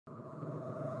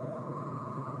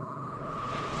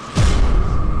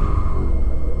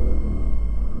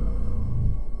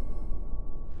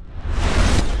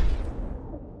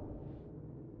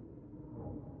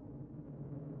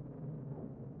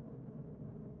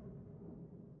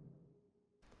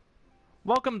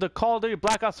Welcome to Call of Duty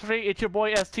Black Ops 3. It's your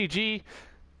boy STG.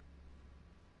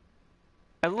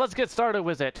 And let's get started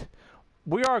with it.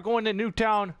 We are going to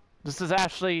Nuketown. This is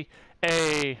actually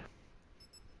a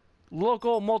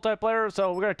local multiplayer,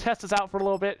 so we're going to test this out for a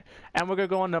little bit, and we're going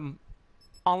to go into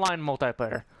online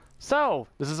multiplayer. So,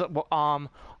 this is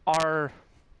our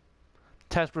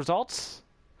test results,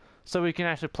 so we can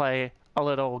actually play a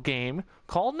little game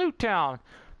called Nuketown.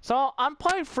 So, I'm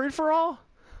playing free-for-all.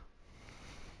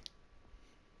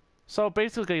 So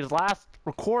basically, the last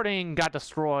recording got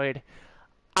destroyed.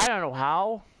 I don't know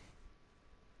how.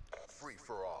 Free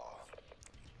for all.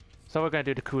 So we're gonna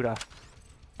do the CUDA.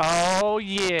 Oh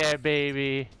yeah,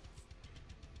 baby.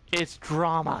 It's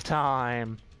drama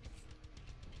time.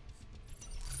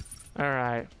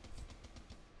 Alright.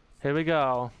 Here we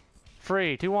go.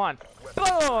 3, 2, 1.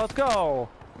 Oh, let's go.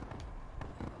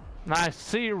 Nice.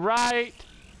 See right.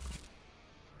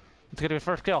 Let's get the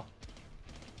first kill.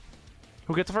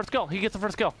 Who gets the first kill? He gets the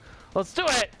first kill. Let's do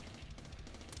it!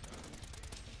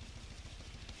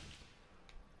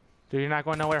 Dude, you're not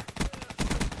going nowhere.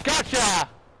 Gotcha!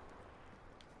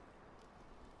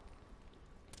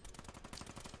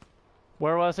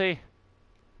 Where was he?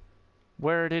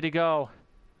 Where did he go?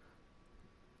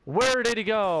 Where did he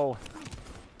go?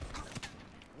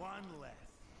 One less.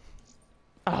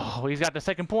 Oh, he's got the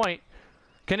second point.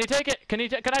 Can he take it? Can I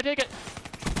take it?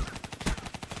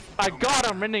 I got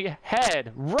him in the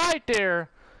head, right there,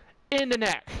 in the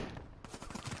neck.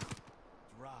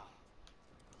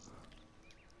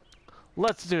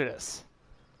 Let's do this.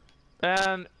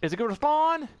 And is it gonna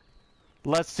respawn?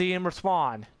 Let's see him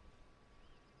respawn.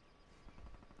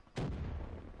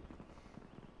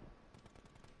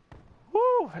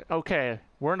 Woo! Okay,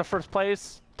 we're in the first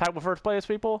place. Tied with first place,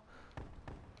 people.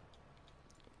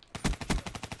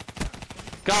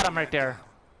 Got him right there.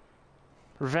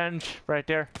 Revenge right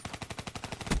there.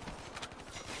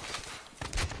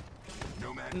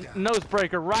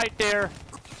 Nosebreaker right there.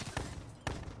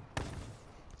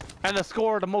 And the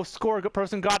score, the most score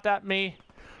person got that, me.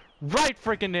 Right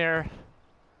freaking there.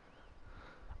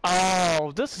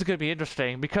 Oh, this is gonna be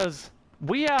interesting because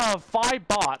we have 5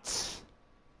 bots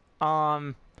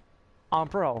on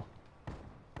Pro.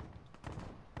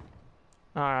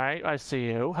 Alright, I see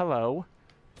you. Hello.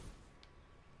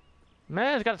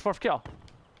 Man, he's got his 4th kill.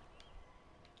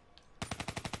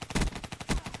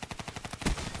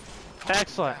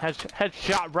 Excellent.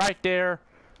 Headshot right there.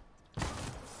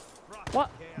 What?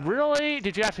 Really?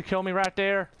 Did you have to kill me right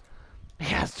there? He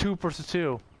has 2 versus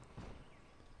 2.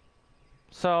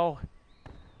 So,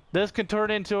 this can turn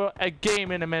into a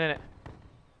game in a minute.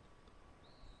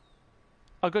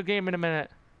 A good game in a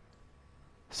minute.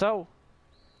 So,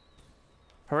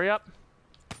 hurry up.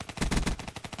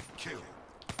 Kill.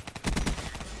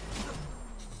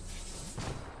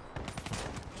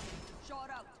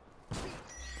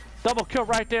 Double kill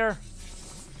right there.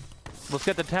 Let's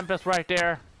get the Tempest right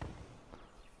there.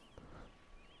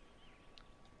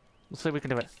 Let's see if we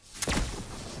can do it.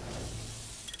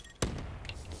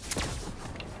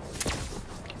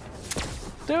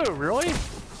 Dude, really?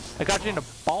 I got you in the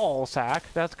ball sack.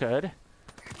 That's good.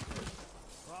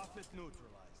 Profit neutralized.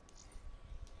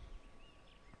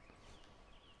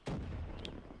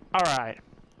 Alright.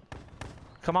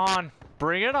 Come on.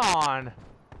 Bring it on.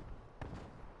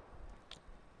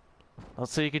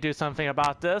 Let's see if you can do something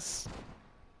about this.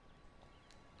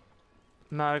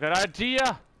 Not a good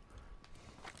idea.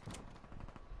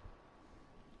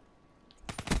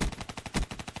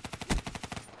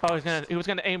 Oh, he was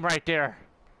gonna aim right there.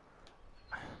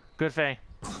 Good thing.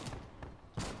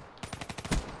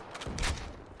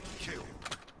 Kill.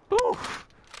 Oof!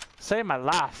 Save my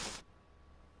life.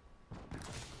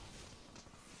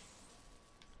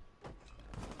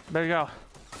 There you go.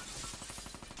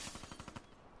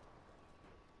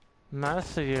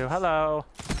 Nice to you. Hello.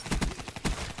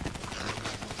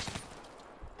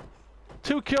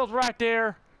 2 kills right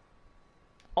there.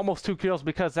 Almost 2 kills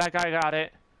because that guy got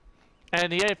it.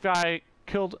 And the 8th guy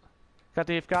got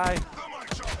the 8th guy.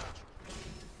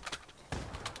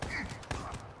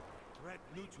 Threat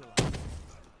neutralized.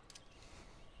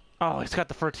 Oh, he's got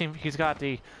the 13th. He's got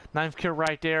the 9th kill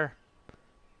right there.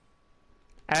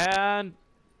 And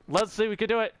let's see if we can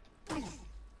do it.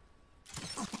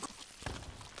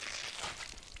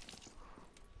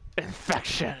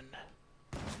 Infection.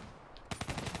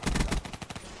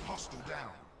 Hostile down.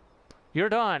 You're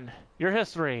done. Your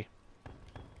history.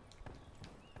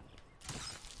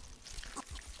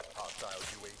 Hostile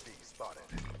UAV spotted.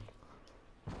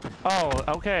 Oh,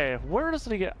 okay. Where does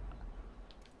he get?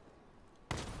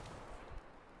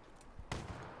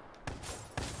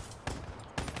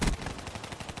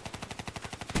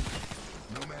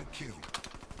 Nomad kill.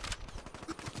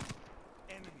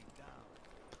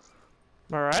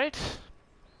 Alright.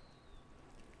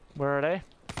 Where are they?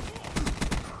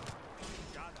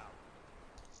 Shot out.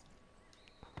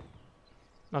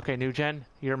 Okay, new gen,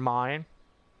 you're mine.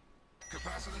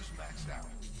 Capacitors maxed out.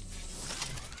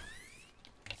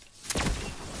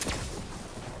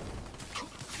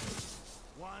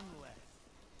 One less.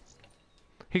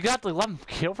 He got the 11th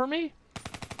kill for me?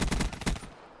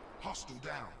 Hostile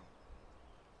down.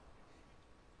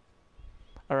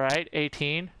 Alright,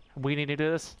 18. We need to do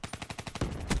this.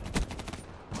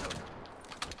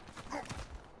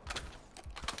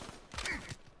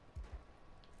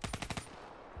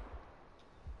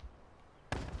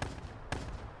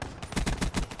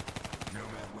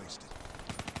 Nomad wasted.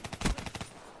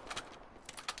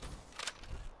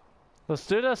 Let's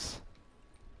do this.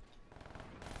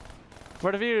 Where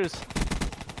are the views?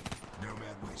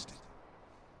 Nomad wasted.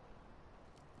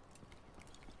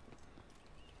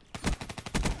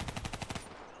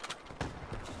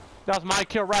 That was my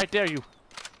kill right there, you.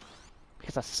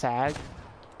 He's a sag.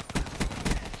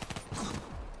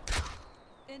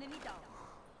 Enemy down.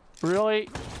 Really?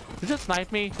 You just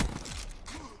sniped me?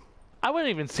 I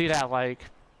wouldn't even see that, like,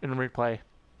 in the replay.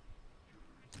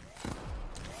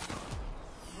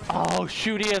 Oh,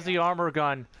 shoot, he has the armor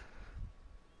gun.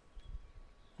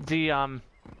 I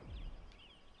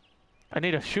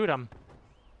need to shoot him.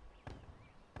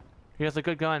 He has a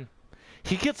good gun.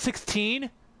 He gets 16?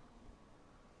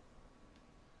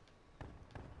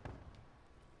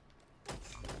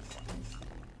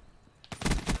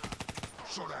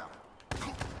 Shut out.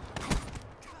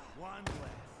 One less.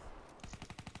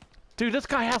 Dude, this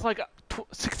guy has like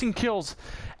 16 kills,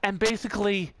 and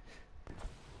basically,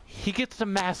 he gets the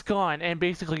mass gun and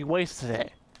basically wasted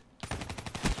it.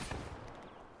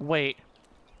 Wait.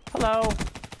 Hello.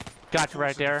 Got you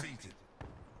right there. Defeated.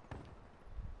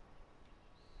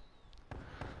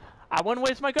 I wouldn't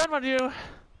waste my gun on you.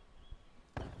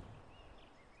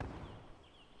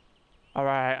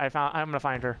 Alright, I'm gonna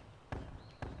find her.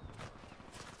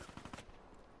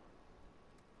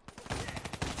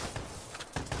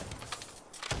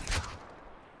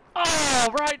 Oh,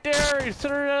 right there! Are you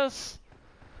serious?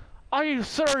 Are you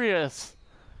serious?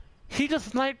 He just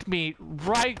sniped me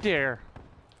right there.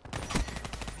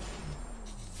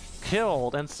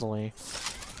 Killed instantly.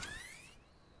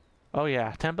 Oh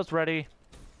yeah, Tempest ready.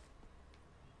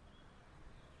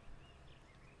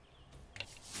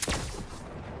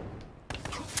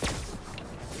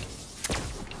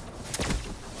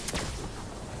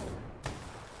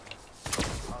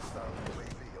 Hostile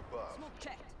UAV above. Smoke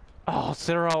checked. Oh,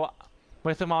 Zero.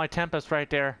 With him on my Tempest right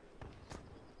there.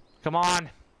 Come on.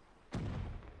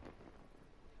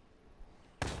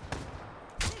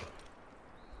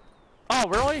 Oh,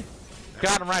 really?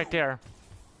 Got him right there.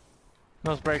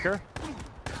 Nosebreaker.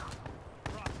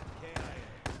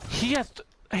 He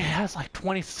has like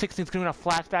 2016 screwing a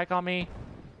flashback on me.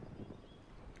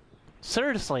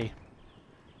 Seriously.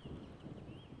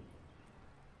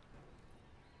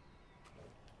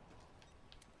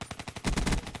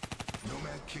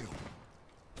 Nomad kill.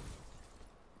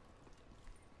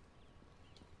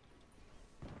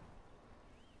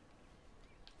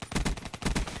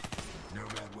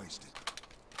 Nomad wasted.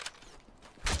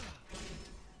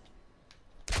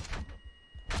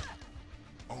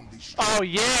 Only Oh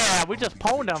yeah, we just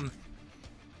pwned him.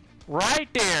 Right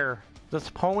there.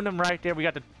 Just pwned him right there. We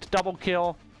got the double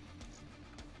kill.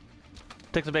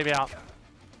 Takes the baby out.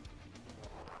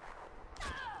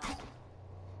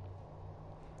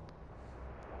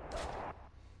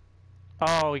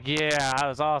 Oh yeah, that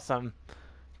was awesome.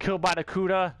 Killed by the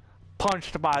Kuda,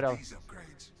 punched by the... These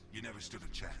upgrades. You never stood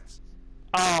a chance.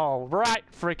 Oh, right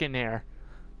freaking there.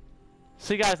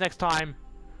 See you guys next time.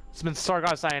 It's been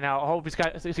Stargod signing out. I hope you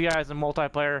guys see you guys in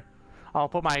multiplayer. I'll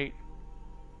put my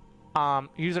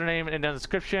username in the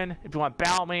description if you want to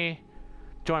battle me.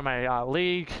 Join my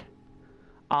league.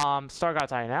 Stargod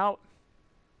signing out.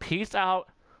 Peace out.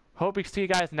 Hope we see you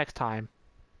guys next time.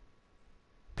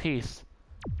 Peace.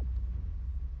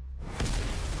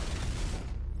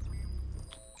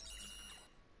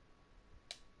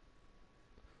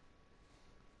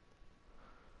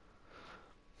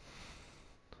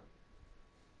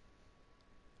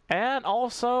 And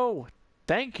also,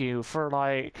 thank you for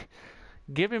like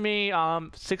giving me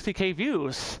 60K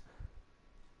views.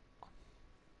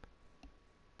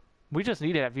 We just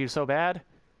needed that view so bad.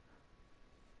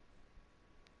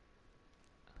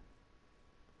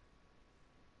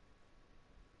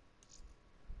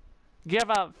 Give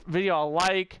a video a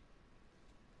like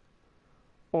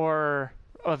or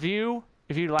a view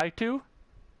if you'd like to.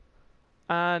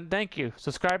 And thank you.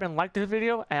 Subscribe and like this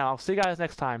video, and I'll see you guys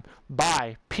next time.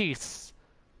 Bye. Peace.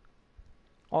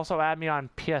 Also add me on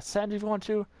PSN if you want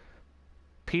to.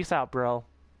 Peace out, bro.